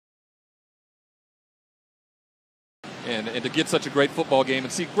and to get such a great football game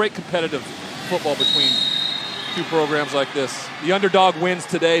and see great competitive football between two programs like this. The underdog wins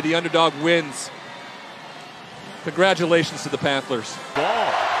today. The underdog wins. Congratulations to the Panthers.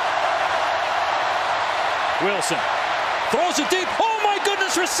 Ball. Wilson throws it deep. Oh my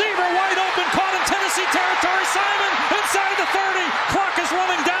goodness, receiver wide open, caught in Tennessee territory. Simon inside the 30. Clock is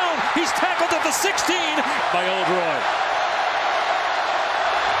running down. He's tackled at the 16 by Oldroyd.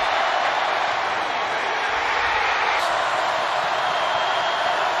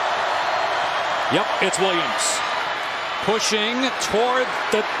 Yep, it's Williams. Pushing toward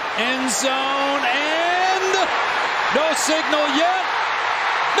the end zone, and no signal yet.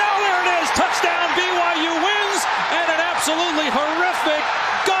 Now there it is. Touchdown, BYU wins, and an absolutely horrific,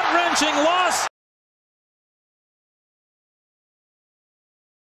 gut-wrenching loss.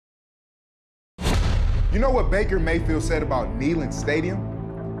 You know what Baker Mayfield said about Neyland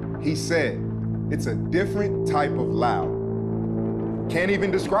Stadium? He said, it's a different type of loud. Can't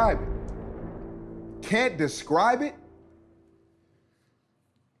even describe it. Can't describe it?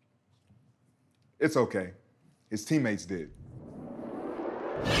 It's okay. His teammates did.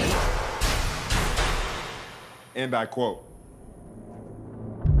 And I quote,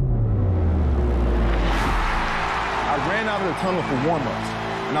 I ran out of the tunnel for warm-ups,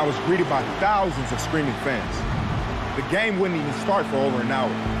 and I was greeted by thousands of screaming fans. The game wouldn't even start for over an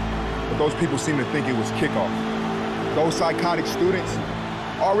hour, but those people seemed to think it was kickoff. Those psychotic students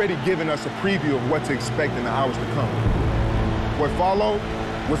already giving us a preview of what to expect in the hours to come. What followed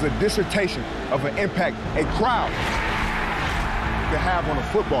was a dissertation of an impact a crowd could have on a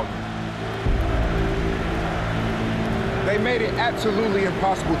football game. They made it absolutely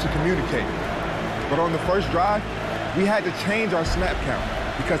impossible to communicate. But on the first drive, we had to change our snap count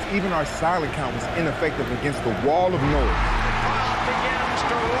because even our silent count was ineffective against the wall of noise. Begins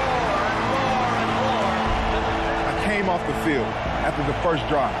to roar and roar and roar. I came off the field after the first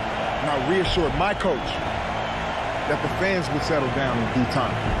drive, and I reassured my coach that the fans would settle down in due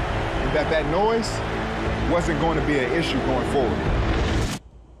time, and that noise wasn't going to be an issue going forward.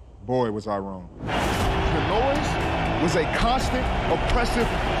 Boy, was I wrong. The noise was a constant, oppressive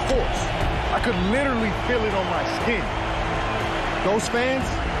force. I could literally feel it on my skin. Those fans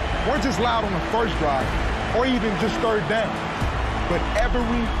weren't just loud on the first drive or even just third down, but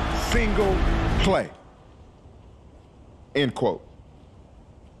every single play. End quote.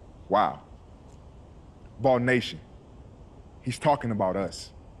 Wow. Ball Nation, he's talking about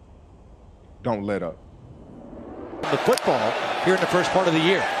us. Don't let up. The football here in the first part of the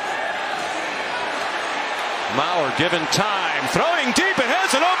year. Maurer given time, throwing deep, and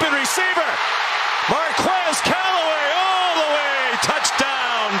has an open receiver. Marquez Callaway all the way,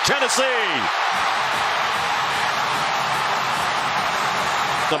 touchdown, Tennessee.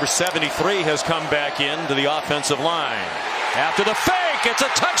 Number 73 has come back into the offensive line. After the fake, it's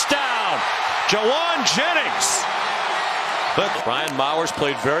a touchdown. Jawan Jennings. But Ryan Maurer's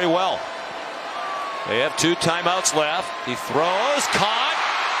played very well. They have 2 timeouts left. He throws, caught.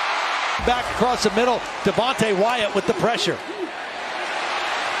 Back across the middle, Devontae Wyatt with the pressure.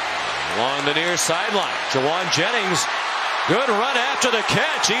 Along the near sideline, Jawan Jennings. Good run after the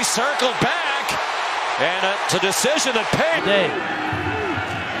catch. He circled back. And it's a decision that paid.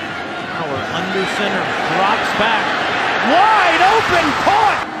 Maurer under center, drops back. Wide open,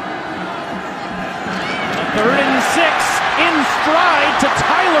 caught! A 3rd and 6 in stride to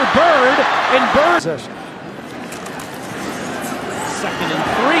Tyler Bird, and Bird. 2nd and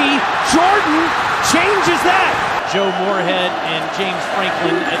 3, Jordan changes that. Joe Moorhead and James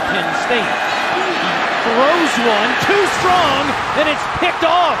Franklin at Penn State. He throws one, too strong, and it's picked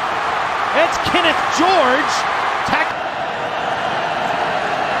off. That's Kenneth George.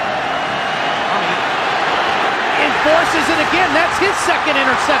 Enforces it again. That's his 2nd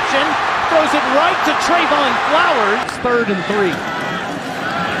interception. Throws it right to Trayvon Flowers. 3rd and 3.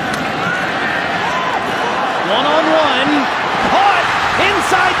 One-on-one. Caught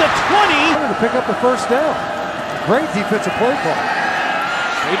inside the 20. To pick up the first down. Great defensive play call.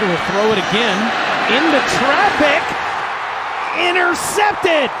 Able to throw it again. Into traffic.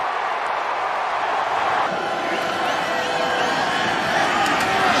 Intercepted.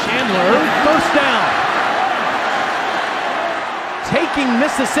 Chandler, first down. Taking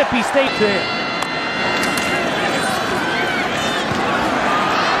Mississippi State there.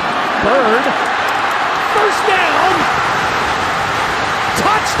 Bird, first down,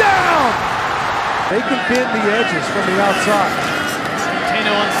 touchdown! They can bend the edges from the outside.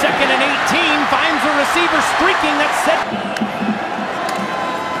 Tano on 2nd and 18, finds a receiver streaking, that's set.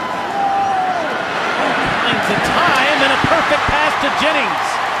 Finds a time and a perfect pass to Jennings.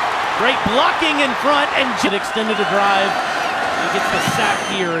 Great blocking in front, and extended the drive. He gets the sack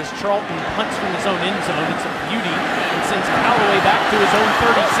here as Charlton punts from his own end zone. It's a beauty and sends Callaway back to his own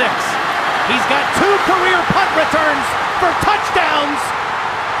 36. He's got 2 career punt returns for touchdowns.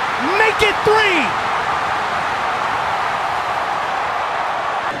 Make it 3.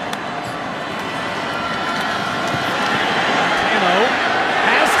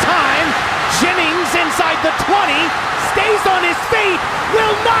 Jennings inside the 20, stays on his feet,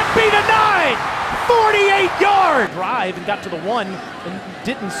 will not be denied. 48-yard drive and got to the 1 and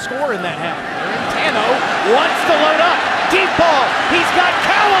didn't score in that half. Tano wants to load up. Deep ball. He's got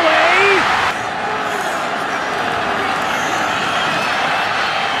Callaway.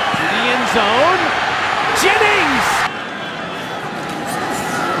 To the end zone. Jennings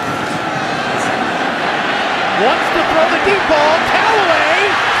wants to throw the deep ball. Callaway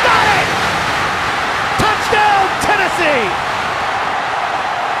got it. Touchdown, Tennessee!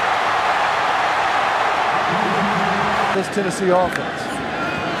 This Tennessee offense.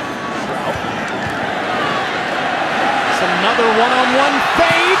 It's another one-on-one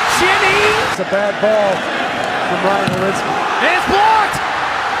fade. Jennings! It's a bad ball from Ryan Holinsky. And it's blocked!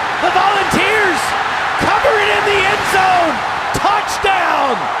 The Volunteers cover it in the end zone!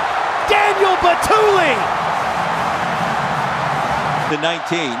 Touchdown! Daniel Batuli! The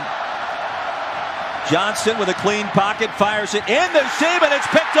 19. Johnson with a clean pocket, fires it in the seam, and it's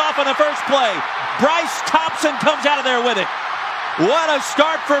picked off on the first play. Bryce Thompson comes out of there with it. What a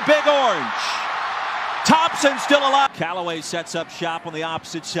start for Big Orange. Thompson still alive. Callaway sets up shop on the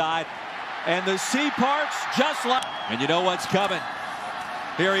opposite side, and the C parts just like. And you know what's coming.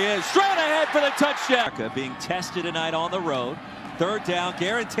 Here he is, straight ahead for the touchdown. Being tested tonight on the road. 3rd down,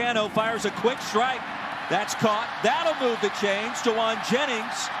 Garantano fires a quick strike. That's caught. That'll move the chains. Jauan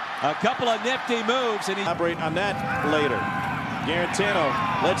Jennings. A couple of nifty moves, and he elaborate on that later. Garantano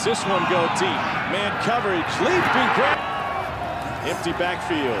lets this one go deep. Man coverage, leaping grab. Empty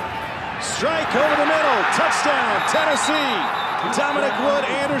backfield. Strike over the middle. Touchdown, Tennessee. Dominic Wood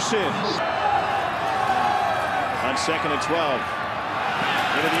Anderson. On 2nd and 12.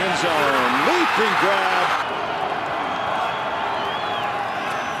 Into the end zone. Leaping grab.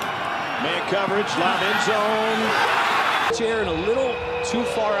 Man coverage, lob end zone. Chair and a little too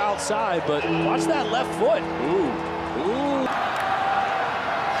far outside, but watch that left foot. Ooh.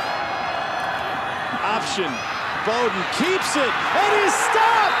 Option. Bowden keeps it, and he's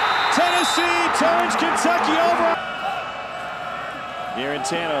stopped. Tennessee turns Kentucky over.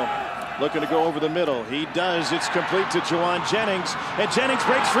 Garantano looking to go over the middle. He does. It's complete to Jauan Jennings, and Jennings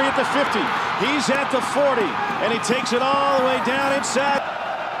breaks free at the 50. He's at the 40, and he takes it all the way down inside.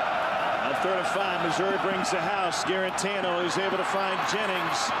 3rd and 5, Missouri brings the house. Garantano is able to find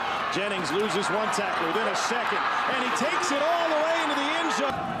Jennings. Jennings loses 1 tackler, then a 2nd, and he takes it all the way into the end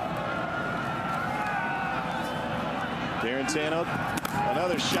zone. Garantano,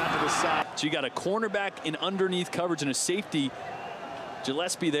 another shot to the side. So you got a cornerback in underneath coverage and a safety.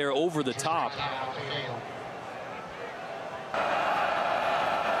 Gillespie there over the top.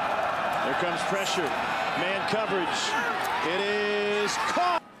 There comes pressure. Man coverage. It is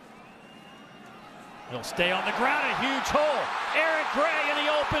caught. He'll stay on the ground, a huge hole. Eric Gray in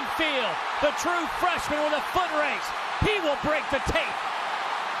the open field. The true freshman with a foot race. He will break the tape.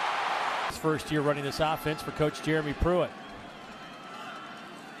 His first year running this offense for Coach Jeremy Pruitt.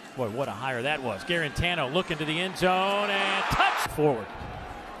 Boy, what a hire that was. Garantano looking to the end zone and touch forward.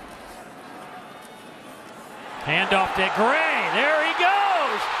 Handoff to Gray. There he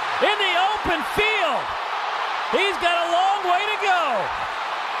goes. In the open field. He's got a long way to go.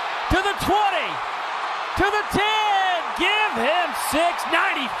 To the 20. To the 10, give him 6,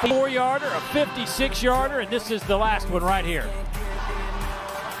 94-yarder, a 56-yarder, and this is the last one right here.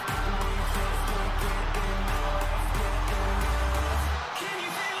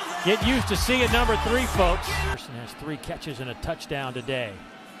 Get used to seeing number 3, folks. Person has 3 catches and a touchdown today.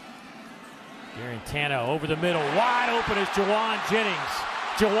 Garantano over the middle, wide open is Jauan Jennings.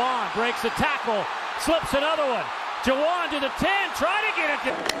 Jauan breaks the tackle, slips another one. Jauan to the 10, try to get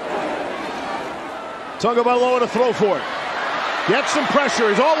it. Tagovailoa to throw for it. Gets some pressure.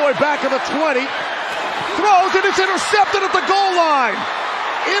 He's all the way back at the 20. Throws, and it's intercepted at the goal line.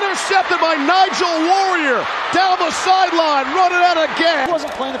 Intercepted by Nigel Warrior. Down the sideline. Run it out again. He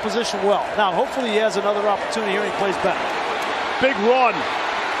wasn't playing the position well. Now, hopefully he has another opportunity here and he plays better. Big run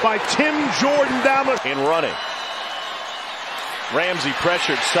by Tim Jordan down the... In running. Ramsey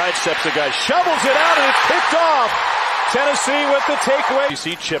pressured, sidesteps the guy, shovels it out, and it's picked off. Tennessee with the takeaway. You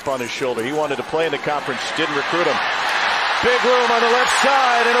see chip on his shoulder. He wanted to play in the conference, didn't recruit him. Big room on the left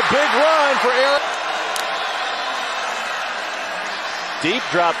side and a big run for Eric. Deep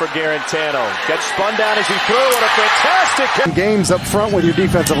drop for Garantano. Gets spun down as he threw. What a fantastic games up front with your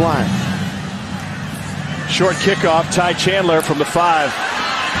defensive line. Short kickoff. Ty Chandler from the 5.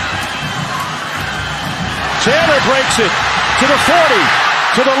 Chandler breaks it to the 40,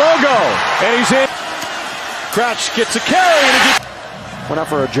 to the logo, and he's in. Crouch gets a carry, and he went out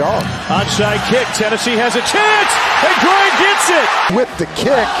for a jog. Onside kick. Tennessee has a chance, and Gray gets it with the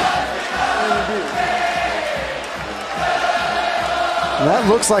kick. That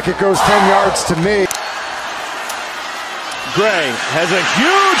looks like it goes 10 yards to me. Gray has a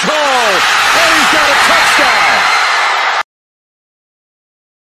huge hole, and he's got a touchdown.